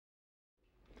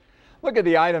Look at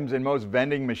the items in most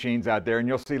vending machines out there and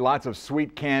you'll see lots of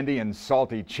sweet candy and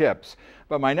salty chips.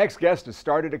 But my next guest has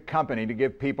started a company to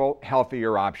give people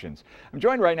healthier options. I'm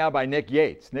joined right now by Nick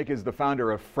Yates. Nick is the founder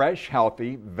of Fresh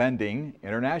Healthy Vending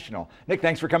International. Nick,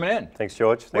 thanks for coming in. Thanks,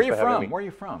 George. Where are Thanks you for having from? me. Where are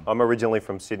you from? I'm originally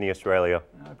from Sydney, Australia.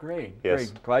 Oh, great. Yes.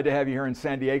 Great. Glad to have you here in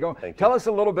San Diego. Thank you. Tell us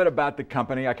a little bit about the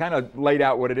company. I kind of laid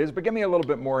out what it is, but give me a little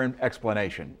bit more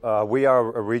explanation. We are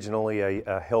originally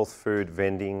a health food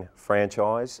vending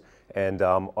franchise, and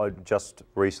I just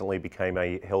recently became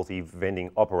a healthy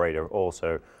vending operator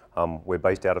also. We're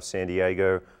based out of San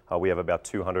Diego. We have about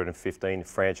 215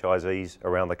 franchisees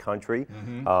around the country,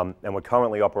 and we're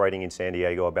currently operating in San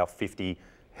Diego about 50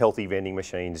 healthy vending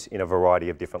machines in a variety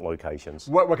of different locations.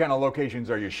 What kind of locations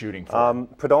are you shooting for?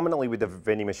 Predominantly with the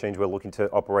vending machines, we're looking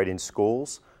to operate in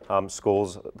schools.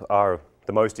 Schools are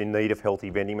the most in need of healthy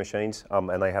vending machines,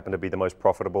 and they happen to be the most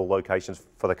profitable locations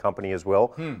for the company as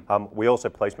well. We also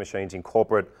place machines in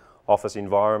corporate office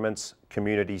environments,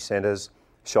 community centres,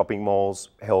 shopping malls,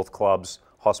 health clubs,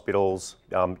 hospitals,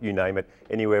 you name it,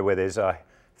 anywhere where there's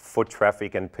foot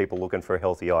traffic and people looking for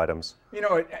healthy items. You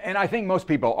know, and I think most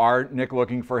people are, Nick,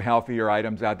 looking for healthier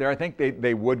items out there. I think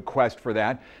they would quest for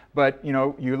that. But, you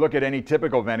know, you look at any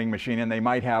typical vending machine and they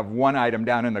might have one item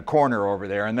down in the corner over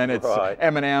there, and then it's Right.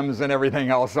 M&Ms and everything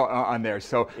else on there.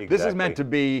 So this is meant to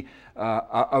be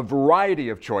a variety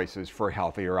of choices for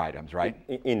healthier items, right?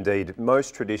 Indeed.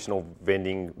 Most traditional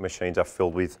vending machines are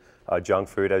filled with junk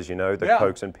food, as you know, the Yeah.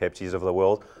 Cokes and Pepsis of the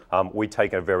world. We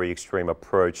take a very extreme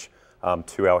approach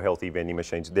to our healthy vending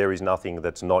machines. There is nothing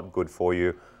that's not good for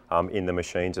you in the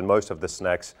machines, and most of the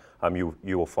snacks you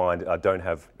will find don't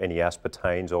have any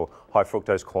aspartames or high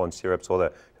fructose corn syrups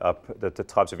or the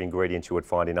types of ingredients you would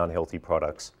find in unhealthy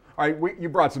products. All right, you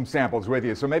brought some samples with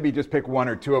you, so maybe just pick one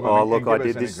or two of them Oh, and look, give I us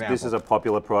did. an example. This is a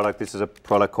popular product. This is a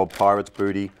product called Pirate's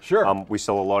Booty. Sure. We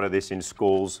sell a lot of this in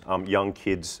schools. Young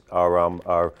kids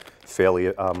are fairly,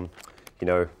 you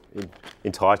know,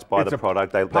 enticed by the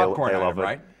product. They popcorn love item, it.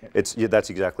 right? Yeah, that's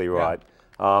exactly right.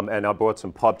 And I brought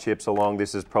some pop chips along.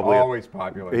 This is probably always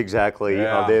popular. Exactly.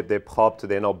 Yeah. They're popped.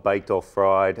 They're not baked or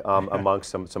fried. Amongst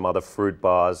some other fruit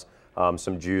bars,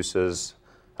 some juices,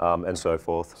 and so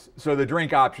forth. So the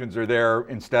drink options are there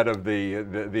instead of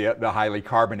the highly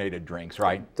carbonated drinks,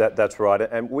 right? That's right,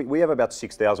 and we have about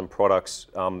 6,000 products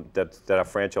that our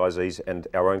franchisees and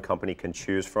our own company can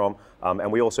choose from,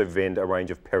 and we also vend a range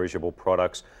of perishable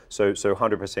products, so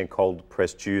 100% cold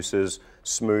pressed juices,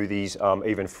 smoothies,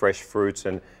 even fresh fruits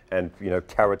and you know,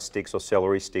 carrot sticks or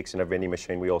celery sticks in a vending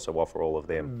machine. We also offer all of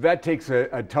them. That takes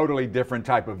a totally different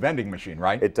type of vending machine,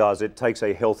 right? It does. It takes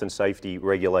a health and safety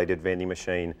regulated vending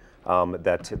machine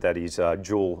that is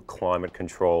dual climate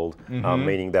controlled,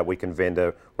 meaning that we can vend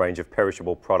a range of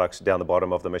perishable products down the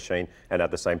bottom of the machine and at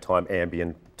the same time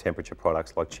ambient temperature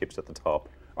products like chips at the top.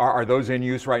 Are those in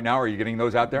use right now? Are you getting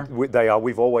those out there? They are.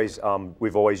 We've always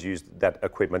used that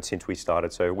equipment since we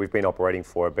started. So we've been operating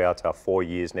for about 4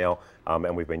 years now,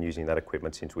 and we've been using that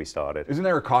equipment since we started. Isn't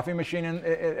there a coffee machine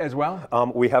as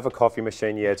well? We have a coffee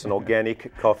machine. Yeah, it's an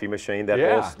organic coffee machine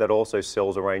that also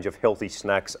sells a range of healthy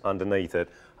snacks underneath it,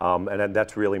 and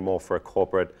that's really more for a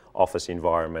corporate office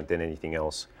environment than anything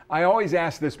else. I always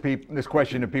ask this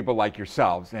question to people like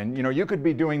yourselves, and you know, you could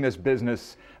be doing this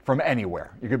business from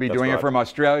anywhere. You could be doing it from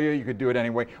Australia. You could do it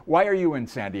anyway. Why are you in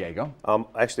San Diego?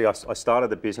 Actually, I started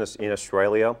the business in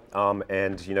Australia,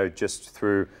 and you know, just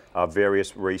through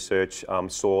various research,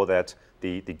 saw that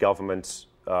the governments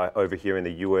over here in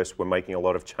the US were making a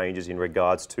lot of changes in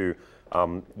regards to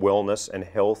wellness and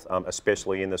health,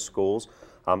 especially in the schools.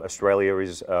 Australia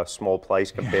is a small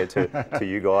place compared to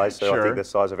you guys, so I think the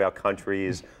size of our country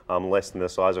is less than the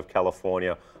size of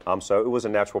California. So it was a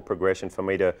natural progression for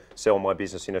me to sell my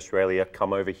business in Australia,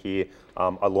 come over here.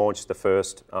 I launched the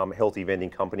first healthy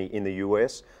vending company in the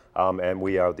US, and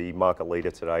we are the market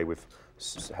leader today.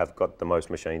 Have got the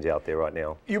most machines out there right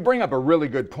now. You bring up a really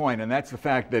good point, and that's the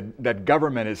fact that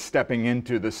government is stepping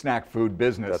into the snack food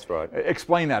business. That's right.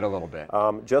 Explain that a little bit.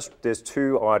 There's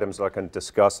two items I can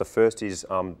discuss. The first is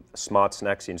smart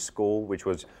snacks in school, which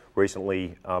was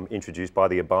recently introduced by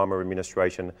the Obama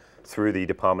administration through the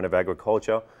Department of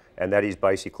Agriculture, and that is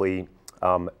basically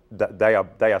they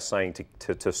are saying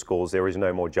to schools there is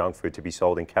no more junk food to be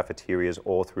sold in cafeterias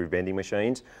or through vending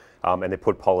machines, and they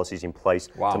put policies in place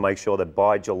to make sure that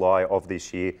by July of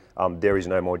this year there is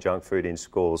no more junk food in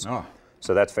schools.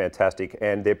 So that's fantastic,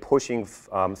 and they're pushing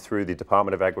through the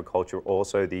Department of Agriculture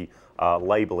also the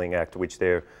Labelling Act, which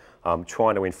they're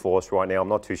trying to enforce right now. I'm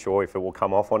not too sure if it will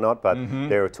come off or not, but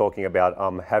they're talking about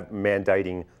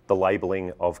mandating the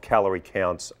labelling of calorie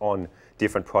counts on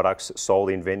different products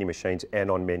sold in vending machines and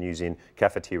on menus in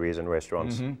cafeterias and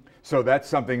restaurants. So that's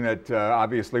something that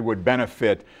obviously would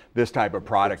benefit this type of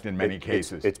product in many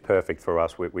cases. It's perfect for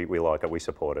us. We like it. We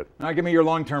support it. Now, give me your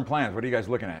long-term plans. What are you guys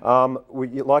looking at?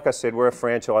 Like I said, we're a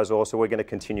franchisor, so we're going to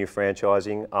continue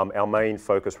franchising. Our main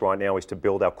focus right now is to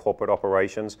build our corporate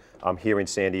operations here in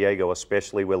San Diego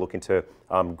especially. We're looking to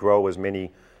grow as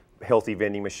many healthy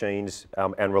vending machines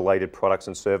and related products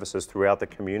and services throughout the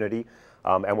community.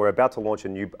 And we're about to launch a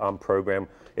new program.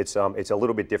 It's a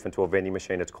little bit different to a vending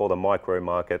machine. It's called a micro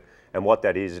market. And what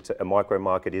that is, a micro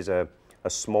market is a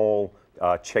small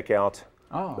checkout,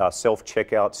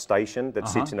 self-checkout station that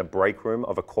sits in a break room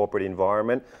of a corporate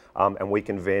environment. And we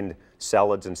can vend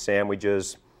salads and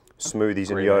sandwiches, smoothies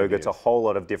and yogurts, a whole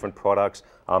lot of different products,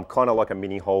 kind of like a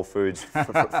mini Whole Foods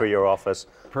for your office.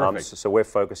 Perfect. So we're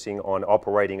focusing on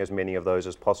operating as many of those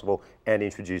as possible and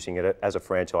introducing it as a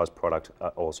franchise product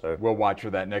also. We'll watch for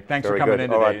that, Nick. Thanks Very for coming good.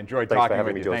 in All today. right. Enjoyed Thanks for talking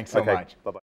having with me, you. George. Thanks so much.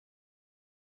 Bye-bye.